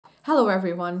Hello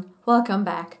everyone, welcome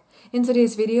back. In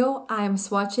today's video, I am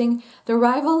swatching the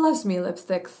Rival Loves Me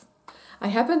lipsticks. I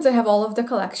happen to have all of the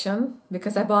collection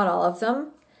because I bought all of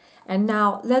them. And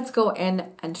now let's go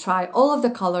in and try all of the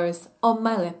colors on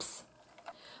my lips.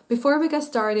 Before we get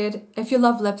started, if you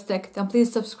love lipstick, then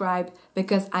please subscribe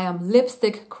because I am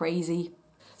lipstick crazy.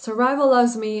 So Rival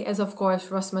Loves Me is of course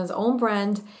Rossmann's own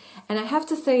brand, and I have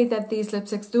to say that these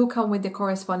lipsticks do come with the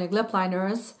corresponding lip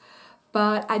liners.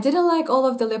 But I didn't like all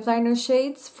of the lip liner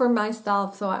shades for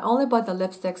myself, so I only bought the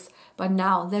lipsticks. But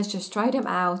now let's just try them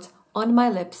out on my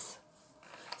lips.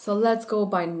 So let's go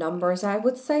by numbers, I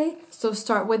would say. So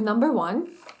start with number 1.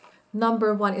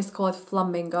 Number 1 is called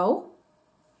Flamingo.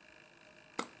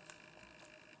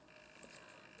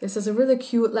 This is a really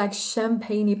cute, like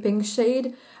champagne-y pink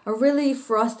shade. A really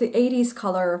frosty 80s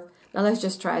color. Now let's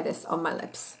just try this on my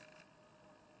lips.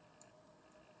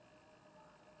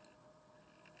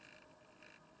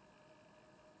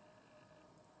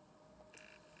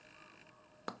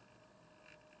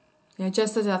 Yeah,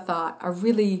 just as I thought, a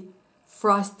really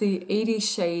frosty 80s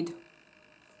shade.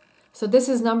 So this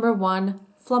is number 1,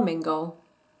 Flamingo.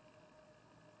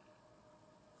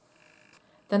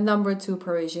 Then number 2,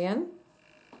 Parisian.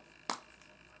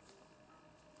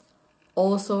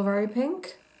 Also very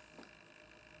pink.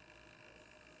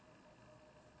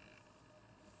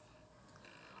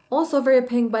 Also very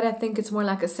pink, but I think it's more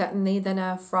like a satiny than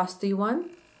a frosty one.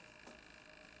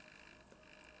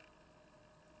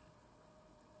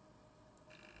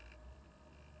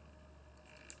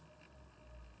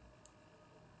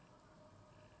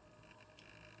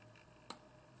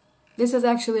 This is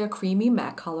actually a creamy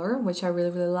matte color, which I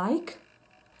really like.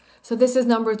 So this is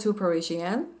number 2,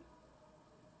 Parisian.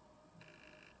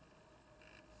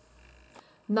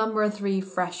 Number 3,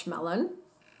 Fresh Melon.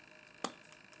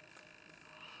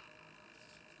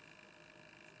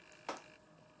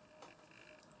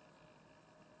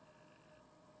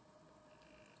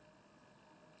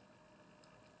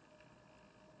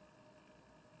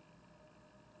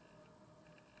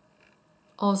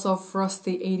 Also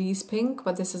frosty 80s pink,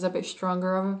 but this is a bit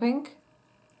stronger of a pink.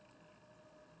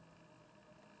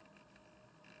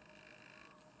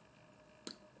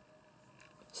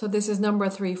 So this is number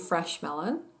 3, Fresh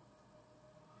Melon.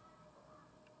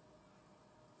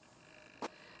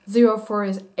 04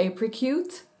 is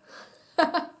Apricot.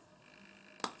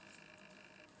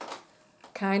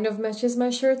 Kind of matches my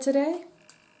shirt today.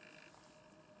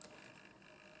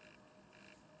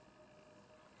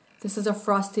 This is a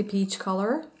frosty peach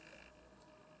color.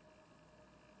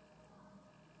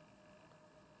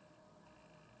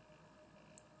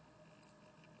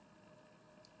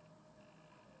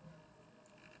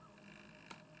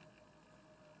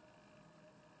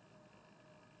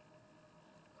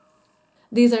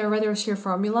 These are rather sheer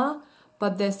formula,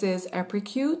 but this is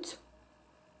Apricot.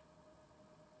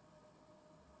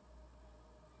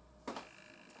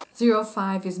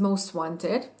 05 is Most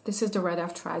Wanted. This is the red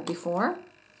I've tried before.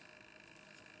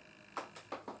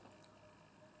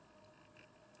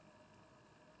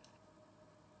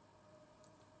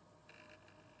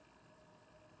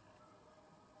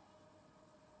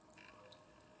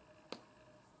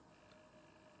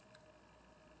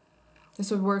 This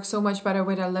would work so much better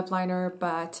with a lip liner,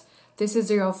 but this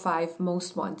is 05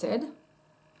 Most Wanted.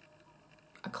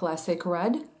 A classic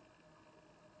red.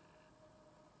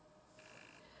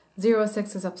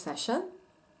 06 is Obsession.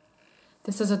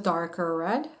 This is a darker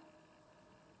red.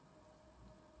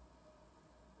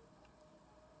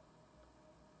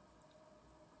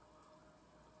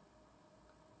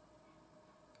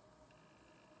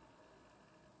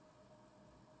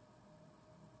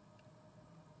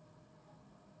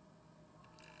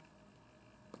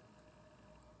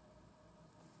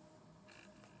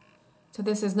 So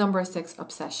this is number 6,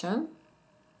 Obsession.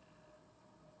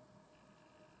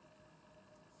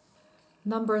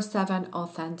 Number 7,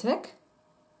 Authentic.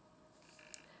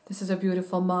 This is a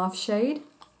beautiful mauve shade.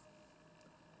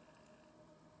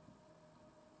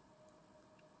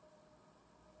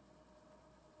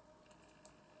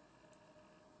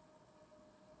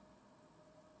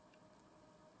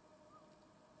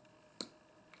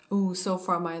 Ooh, so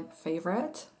far my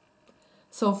favorite.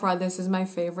 So far this is my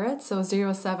favorite. So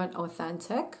 07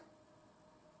 Authentic.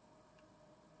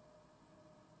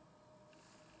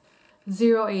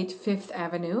 08 Fifth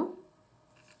Avenue.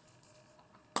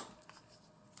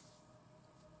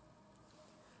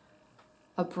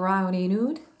 A brownie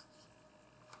nude.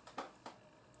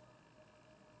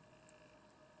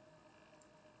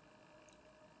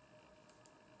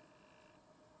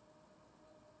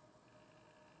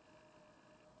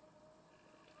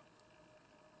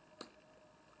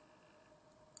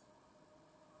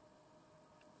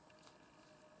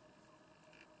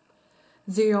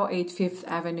 08 Fifth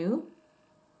Avenue.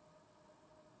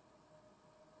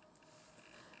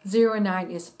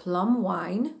 09 is Plum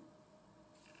Wine.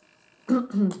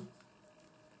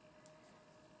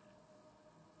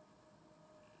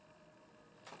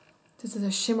 This is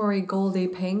a shimmery goldy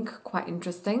pink, quite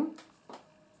interesting.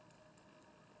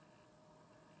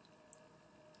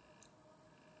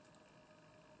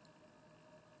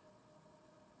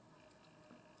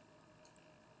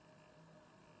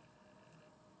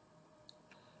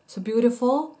 So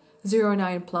beautiful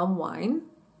 09 Plum Wine.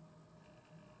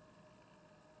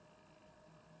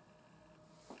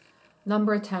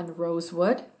 Number 10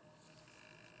 Rosewood.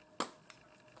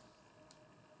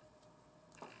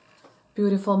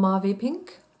 Beautiful mauve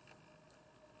pink.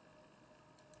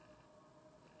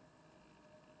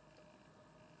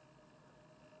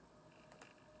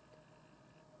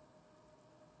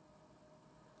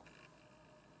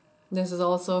 This is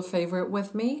also a favorite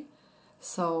with me.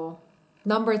 So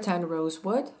number 10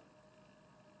 Rosewood.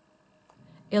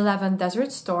 11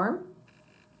 Desert Storm.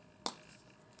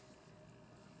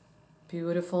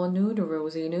 Beautiful nude,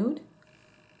 rosy nude.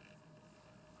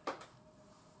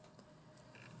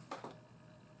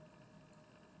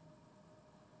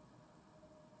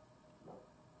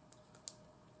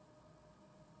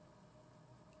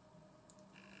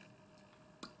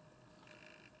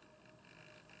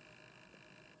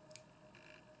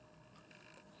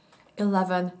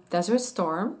 Desert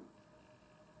Storm.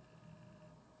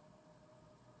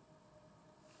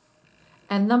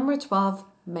 And number 12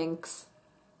 Minx.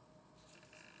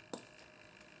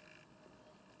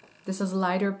 This is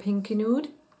lighter pinky nude.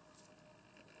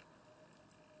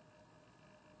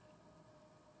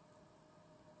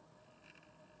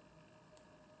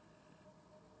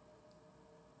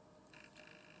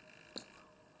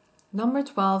 Number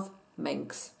 12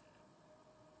 Minx.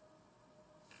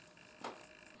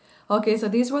 Okay, so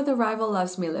these were the Rival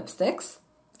Loves Me lipsticks.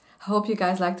 I hope you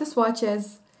guys like the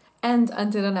swatches, and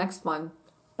until the next one,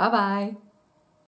 bye bye!